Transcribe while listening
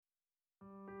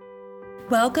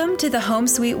Welcome to the Home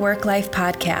Sweet Work Life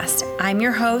podcast. I'm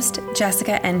your host,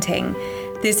 Jessica Enting.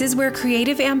 This is where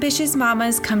creative, ambitious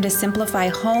mamas come to simplify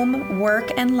home, work,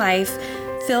 and life,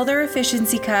 fill their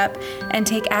efficiency cup, and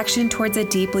take action towards a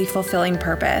deeply fulfilling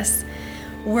purpose.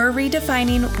 We're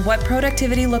redefining what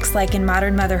productivity looks like in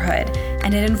modern motherhood,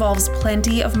 and it involves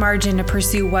plenty of margin to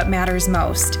pursue what matters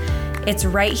most. It's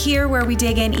right here where we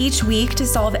dig in each week to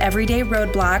solve everyday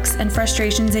roadblocks and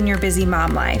frustrations in your busy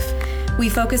mom life. We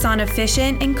focus on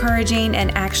efficient, encouraging,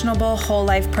 and actionable whole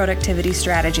life productivity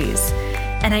strategies.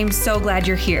 And I'm so glad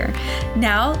you're here.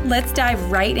 Now, let's dive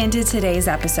right into today's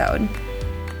episode.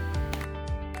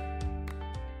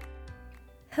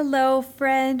 Hello,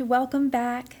 friend. Welcome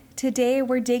back. Today,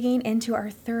 we're digging into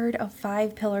our third of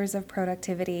 5 pillars of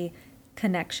productivity,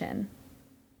 connection.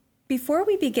 Before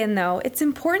we begin, though, it's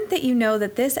important that you know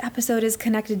that this episode is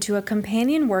connected to a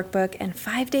companion workbook and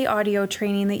 5-day audio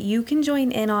training that you can join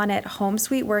in on at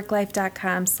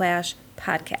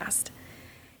homesweetworklife.com/podcast.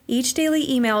 Each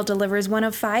daily email delivers one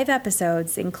of 5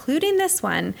 episodes, including this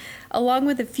one, along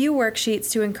with a few worksheets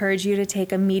to encourage you to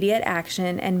take immediate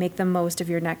action and make the most of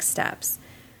your next steps.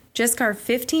 Just carve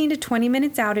 15 to 20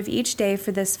 minutes out of each day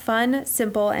for this fun,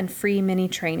 simple, and free mini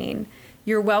training.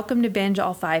 You're welcome to binge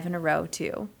all 5 in a row,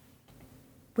 too.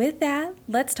 With that,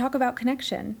 let's talk about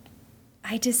connection.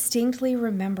 I distinctly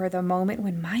remember the moment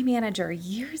when my manager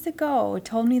years ago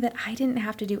told me that I didn't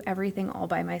have to do everything all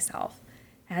by myself.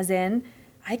 As in,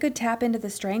 I could tap into the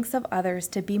strengths of others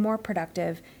to be more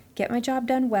productive, get my job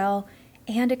done well,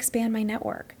 and expand my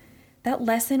network. That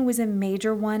lesson was a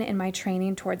major one in my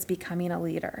training towards becoming a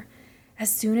leader. As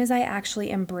soon as I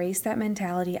actually embraced that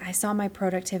mentality, I saw my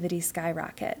productivity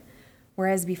skyrocket.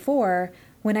 Whereas before,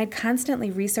 when I'd constantly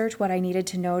research what I needed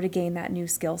to know to gain that new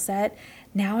skill set,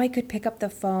 now I could pick up the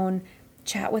phone,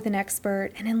 chat with an expert,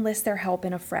 and enlist their help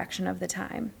in a fraction of the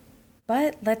time.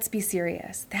 But let's be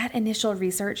serious. That initial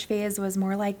research phase was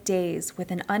more like days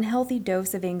with an unhealthy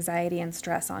dose of anxiety and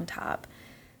stress on top.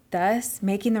 Thus,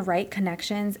 making the right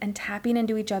connections and tapping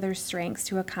into each other's strengths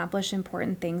to accomplish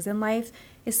important things in life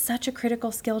is such a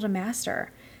critical skill to master.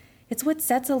 It's what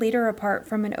sets a leader apart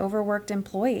from an overworked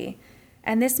employee.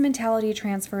 And this mentality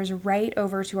transfers right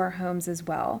over to our homes as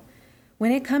well.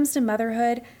 When it comes to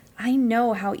motherhood, I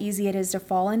know how easy it is to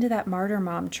fall into that martyr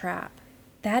mom trap.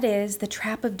 That is, the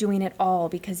trap of doing it all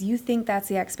because you think that's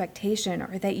the expectation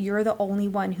or that you're the only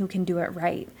one who can do it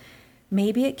right.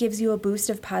 Maybe it gives you a boost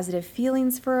of positive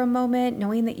feelings for a moment,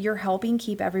 knowing that you're helping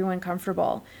keep everyone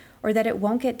comfortable, or that it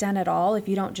won't get done at all if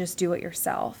you don't just do it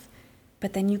yourself.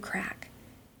 But then you crack.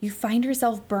 You find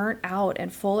yourself burnt out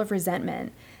and full of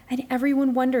resentment. And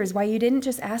everyone wonders why you didn't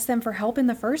just ask them for help in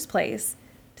the first place.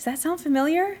 Does that sound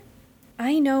familiar?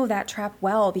 I know that trap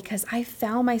well because I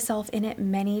found myself in it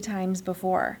many times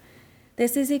before.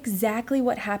 This is exactly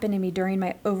what happened to me during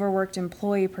my overworked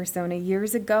employee persona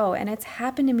years ago, and it's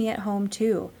happened to me at home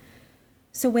too.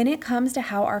 So when it comes to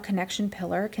how our connection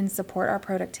pillar can support our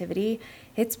productivity,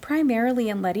 it's primarily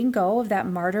in letting go of that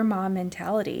martyr mom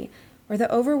mentality or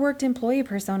the overworked employee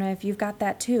persona if you've got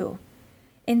that too.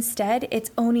 Instead, it's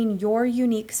owning your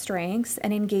unique strengths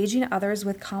and engaging others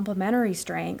with complementary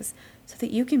strengths so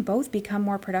that you can both become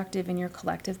more productive in your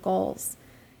collective goals.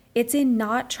 It's in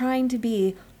not trying to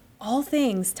be all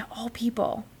things to all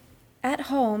people. At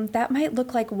home, that might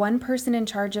look like one person in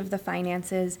charge of the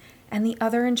finances and the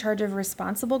other in charge of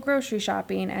responsible grocery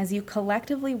shopping as you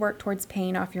collectively work towards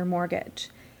paying off your mortgage.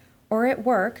 Or at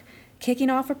work, kicking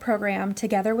off a program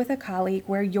together with a colleague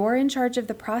where you're in charge of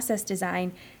the process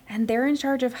design and they're in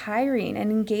charge of hiring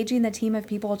and engaging the team of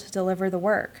people to deliver the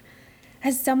work.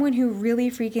 As someone who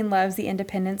really freaking loves the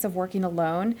independence of working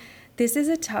alone, this is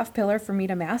a tough pillar for me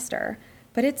to master,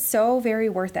 but it's so very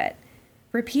worth it.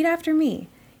 Repeat after me.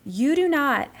 You do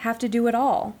not have to do it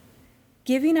all.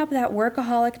 Giving up that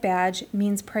workaholic badge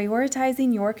means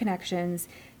prioritizing your connections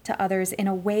to others in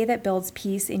a way that builds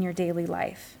peace in your daily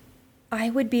life. I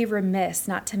would be remiss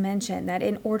not to mention that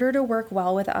in order to work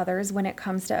well with others when it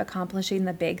comes to accomplishing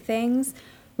the big things,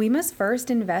 we must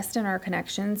first invest in our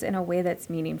connections in a way that's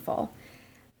meaningful.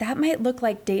 That might look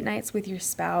like date nights with your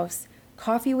spouse,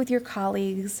 coffee with your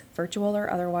colleagues, virtual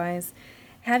or otherwise,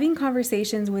 having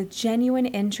conversations with genuine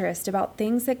interest about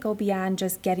things that go beyond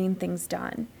just getting things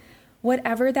done.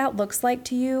 Whatever that looks like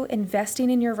to you, investing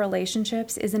in your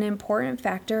relationships is an important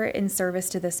factor in service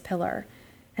to this pillar.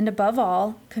 And above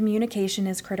all, communication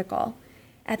is critical.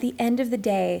 At the end of the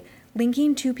day,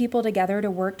 linking 2 people together to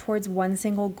work towards one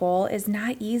single goal is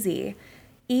not easy.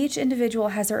 Each individual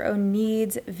has their own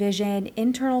needs, vision,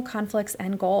 internal conflicts,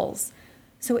 and goals.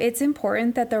 So it's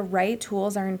important that the right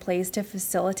tools are in place to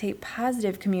facilitate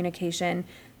positive communication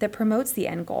that promotes the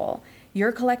end goal,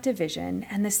 your collective vision,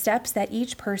 and the steps that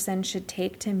each person should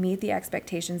take to meet the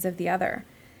expectations of the other.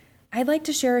 I'd like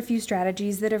to share a few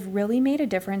strategies that have really made a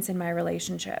difference in my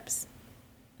relationships.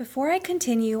 Before I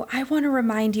continue, I want to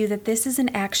remind you that this is an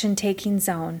action-taking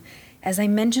zone. As I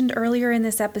mentioned earlier in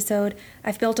this episode,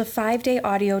 I've built a 5-day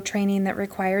audio training that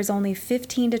requires only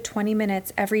 15 to 20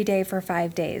 minutes every day for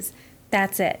 5 days.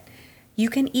 That's it. You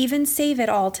can even save it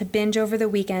all to binge over the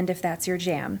weekend if that's your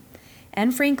jam.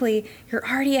 And frankly, you're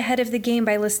already ahead of the game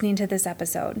by listening to this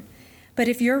episode. But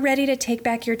if you're ready to take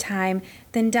back your time,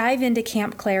 then dive into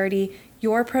Camp Clarity,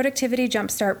 your productivity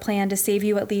jumpstart plan to save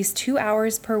you at least 2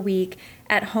 hours per week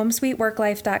at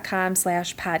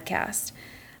homesweetworklife.com/podcast.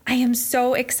 I am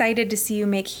so excited to see you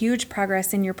make huge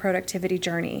progress in your productivity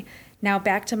journey. Now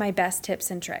back to my best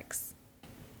tips and tricks.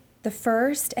 The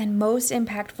first and most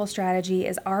impactful strategy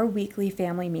is our weekly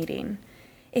family meeting.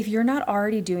 If you're not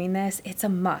already doing this, it's a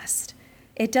must.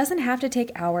 It doesn't have to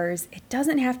take hours, it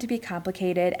doesn't have to be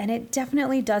complicated, and it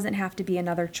definitely doesn't have to be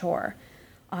another chore.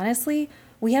 Honestly,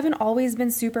 we haven't always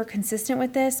been super consistent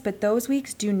with this, but those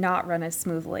weeks do not run as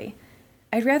smoothly.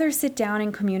 I'd rather sit down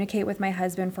and communicate with my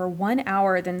husband for 1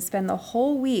 hour than spend the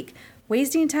whole week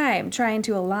wasting time trying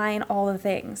to align all the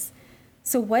things.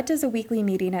 So what does a weekly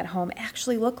meeting at home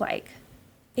actually look like?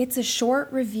 It's a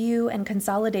short review and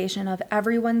consolidation of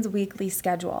everyone's weekly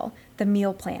schedule, the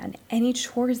meal plan, any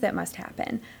chores that must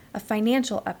happen, a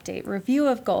financial update, review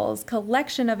of goals,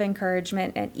 collection of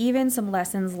encouragement, and even some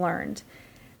lessons learned.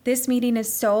 This meeting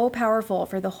is so powerful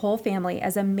for the whole family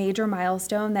as a major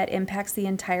milestone that impacts the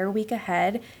entire week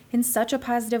ahead in such a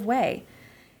positive way.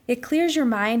 It clears your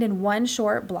mind in one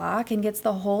short block and gets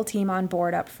the whole team on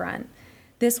board up front.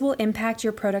 This will impact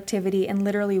your productivity in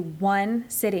literally one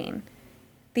sitting.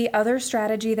 The other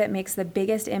strategy that makes the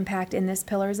biggest impact in this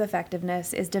pillar's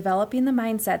effectiveness is developing the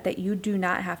mindset that you do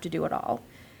not have to do it all.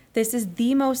 This is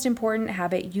the most important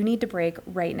habit you need to break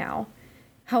right now.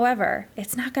 However,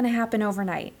 it's not going to happen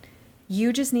overnight.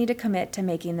 You just need to commit to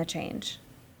making the change.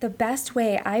 The best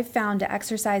way I've found to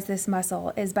exercise this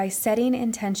muscle is by setting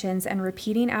intentions and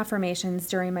repeating affirmations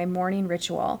during my morning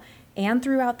ritual and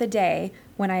throughout the day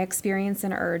when I experience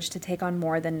an urge to take on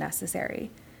more than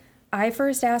necessary. I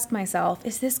first ask myself,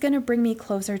 is this going to bring me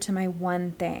closer to my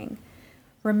one thing?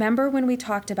 Remember when we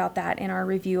talked about that in our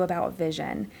review about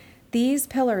vision? These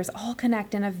pillars all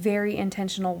connect in a very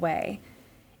intentional way.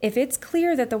 If it's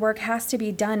clear that the work has to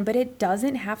be done, but it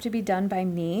doesn't have to be done by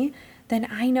me, then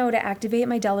I know to activate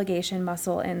my delegation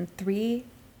muscle in 3,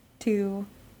 2,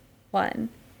 1.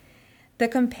 The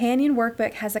companion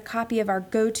workbook has a copy of our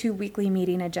go-to weekly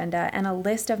meeting agenda and a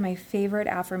list of my favorite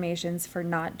affirmations for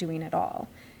not doing it all.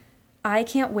 I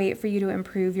can't wait for you to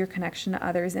improve your connection to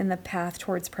others in the path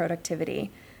towards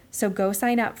productivity. So go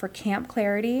sign up for Camp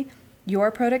Clarity, your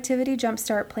productivity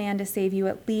jumpstart plan to save you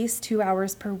at least 2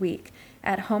 hours per week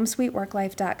at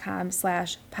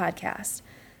homesweetworklife.com/podcast.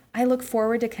 I look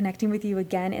forward to connecting with you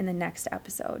again in the next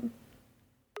episode.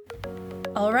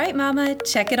 All right, Mama,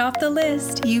 check it off the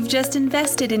list. You've just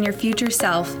invested in your future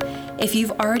self. If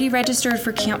you've already registered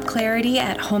for Camp Clarity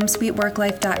at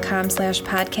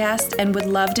homesweetworklife.com/podcast and would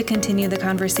love to continue the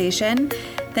conversation,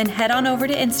 then head on over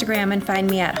to Instagram and find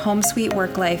me at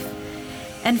homesweetworklife.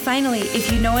 And finally,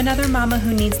 if you know another mama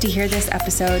who needs to hear this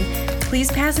episode,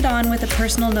 please pass it on with a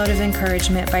personal note of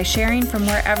encouragement by sharing from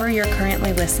wherever you're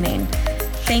currently listening.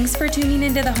 Thanks for tuning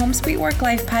into the Home Sweet Work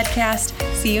Life podcast.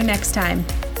 See you next time.